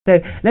So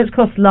let's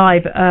cross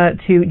live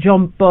to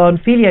John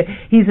Bonfiglio.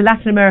 He's a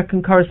Latin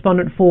American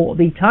correspondent for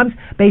The Times,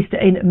 based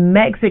in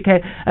Mexico,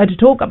 to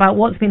talk about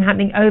what's been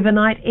happening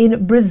overnight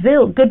in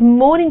Brazil. Good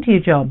morning to you,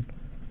 John.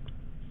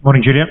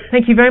 Morning, Julia.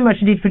 Thank you very much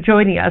indeed for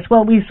joining us.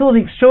 Well, we saw the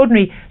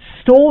extraordinary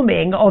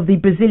storming of the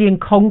Brazilian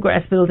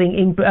Congress building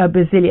in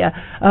Brasilia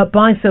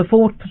by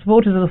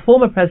supporters of the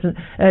former president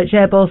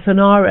Jair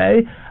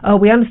Bolsonaro.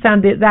 We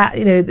understand that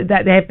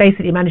they have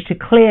basically managed to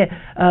clear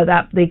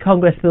the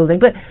Congress building.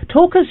 But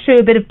talk us through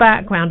a bit of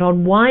background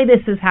on why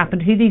this has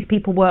happened, who these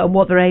people were, and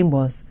what their aim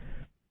was.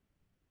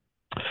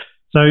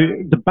 So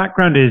the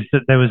background is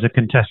that there was a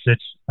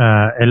contested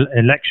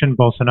election.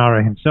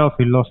 Bolsonaro himself,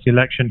 who lost the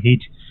election,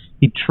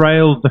 he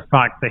trailed the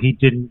fact that he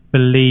didn't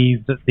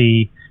believe that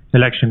the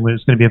election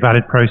was going to be a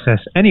valid process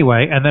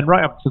anyway, and then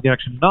right up until the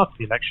election and after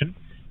the election,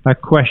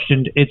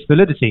 questioned its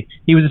validity.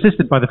 He was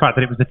assisted by the fact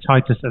that it was the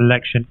tightest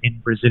election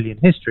in Brazilian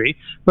history,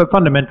 but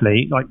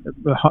fundamentally,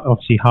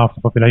 obviously half the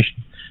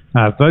population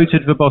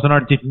voted for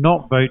Bolsonaro, did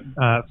not vote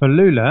for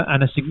Lula,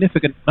 and a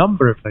significant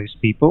number of those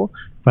people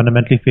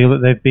fundamentally feel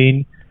that they've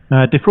been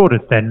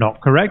defrauded. They're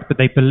not correct, but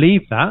they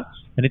believe that.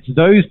 And it's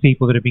those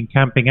people that have been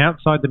camping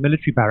outside the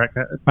military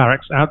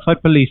barracks,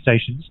 outside police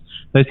stations,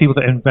 those people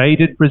that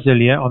invaded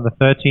Brasilia on the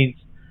 13th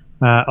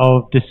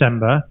of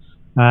December,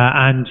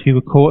 and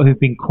who've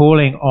been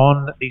calling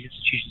on these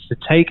institutions to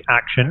take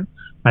action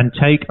and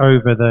take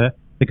over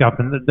the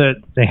government,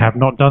 that they have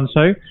not done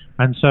so.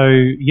 And so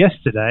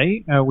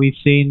yesterday, we've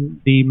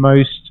seen the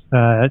most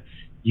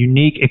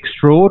unique,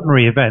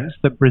 extraordinary events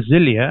that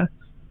Brasilia,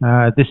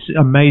 this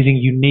amazing,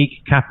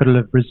 unique capital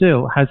of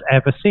Brazil, has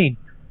ever seen.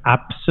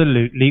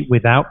 Absolutely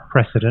without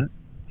precedent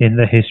in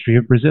the history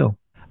of Brazil.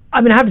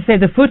 I mean, I have to say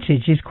the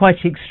footage is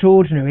quite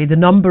extraordinary. The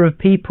number of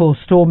people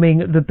storming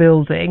the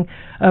building.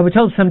 We're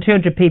told some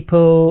 200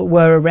 people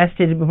were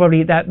arrested.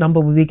 Probably that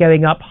number will be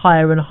going up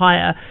higher and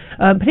higher.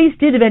 Police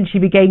did eventually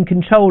regain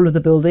control of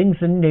the buildings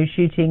and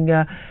shooting,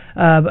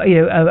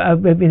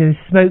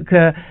 smoke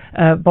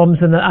bombs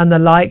and the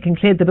like, and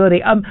cleared the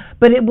building.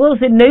 But it was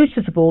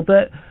noticeable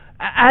that,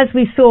 as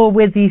we saw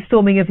with the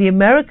storming of the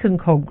American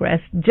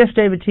Congress just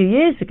over 2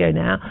 years ago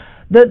now,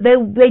 that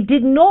they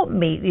did not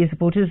meet, the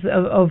supporters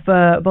of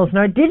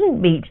Bolsonaro didn't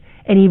meet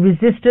any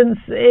resistance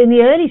in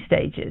the early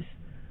stages.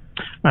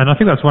 And I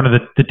think that's one of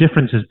the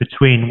differences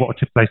between what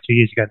took place 2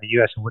 years ago in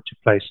the US and what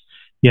took place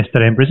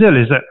yesterday in Brazil,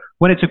 is that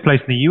when it took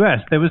place in the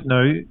US, there was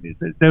no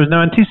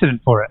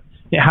antecedent for it.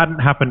 It hadn't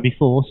happened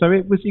before, so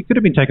it could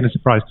have been taken as a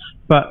surprise.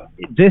 But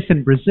this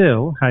in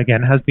Brazil,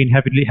 again, has been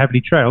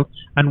heavily trailed,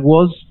 and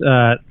was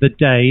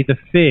the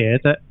fear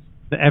that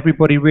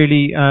everybody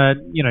really,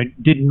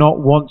 did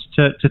not want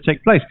to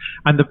take place.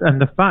 And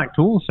the fact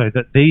also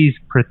that these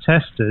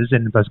protesters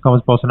and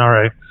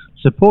Bolsonaro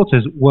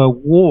supporters were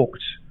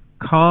walked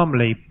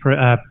calmly,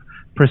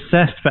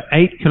 processed for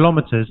 8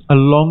 kilometers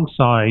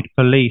alongside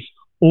police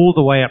all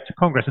the way up to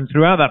Congress. And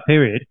throughout that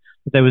period,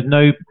 there was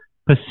no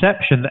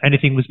perception that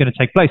anything was going to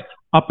take place,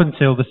 up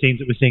until the scenes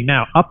that we're seeing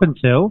now, up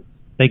until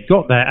they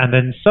got there, and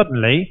then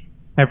suddenly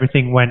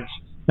everything went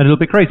a little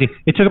bit crazy.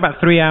 It took about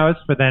 3 hours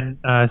for then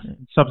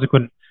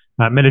subsequent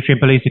military and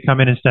police to come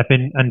in and step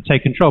in and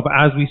take control. But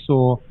as we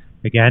saw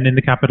again in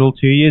the capital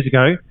 2 years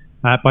ago,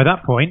 by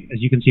that point,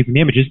 as you can see from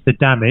the images, the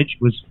damage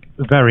was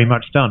very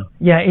much done.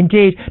 Yeah,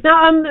 indeed.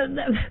 Now, a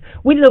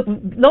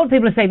lot of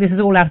people are saying this is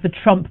all out of the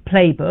Trump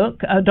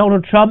playbook.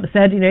 Donald Trump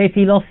said, if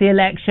he lost the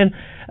election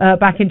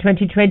back in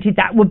 2020,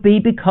 that would be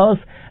because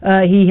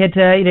he had,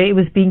 it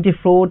was being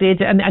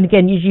defrauded. And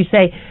again, as you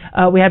say,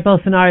 we had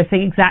Bolsonaro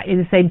saying exactly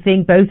the same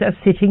thing, both as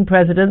sitting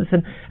presidents,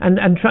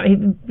 and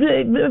Trump.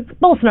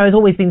 Bolsonaro has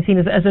always been seen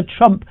as a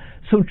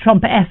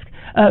Trump-esque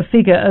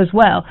figure as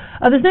well.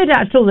 There's no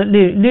doubt at all that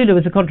Lula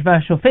was a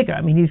controversial figure.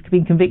 I mean, he's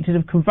been convicted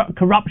of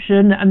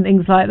corruption and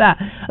things like that.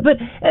 But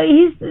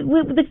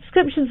the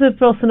descriptions of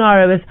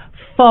Bolsonaro as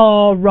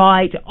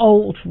far-right,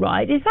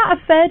 alt-right, is that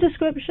a fair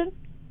description?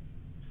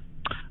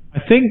 I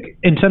think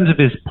in terms of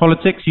his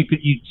politics,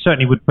 you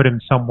certainly would put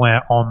him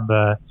somewhere on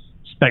the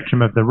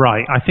spectrum of the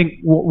right. I think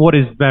what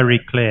is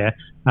very clear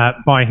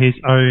by his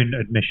own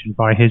admission,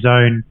 by his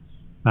own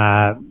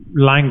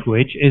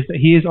language, is that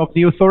he is of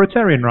the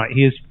authoritarian right.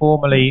 He is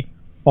formerly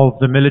of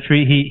the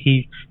military.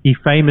 He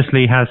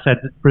famously has said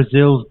that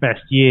Brazil's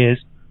best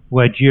years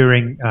were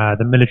during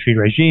the military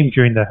regime,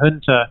 during the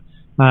junta,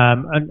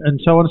 and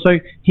so on. So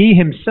he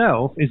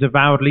himself is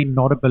avowedly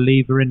not a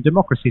believer in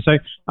democracy. So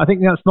I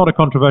think that's not a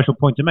controversial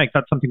point to make.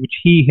 That's something which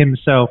he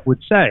himself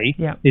would say,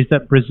 is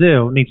that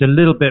Brazil needs a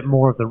little bit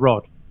more of the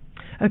rod.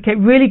 Okay,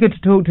 really good to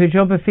talk to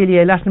John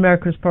Bonfiglio, Latin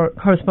America's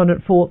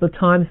correspondent for The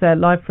Times, there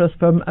live for us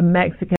from Mexico.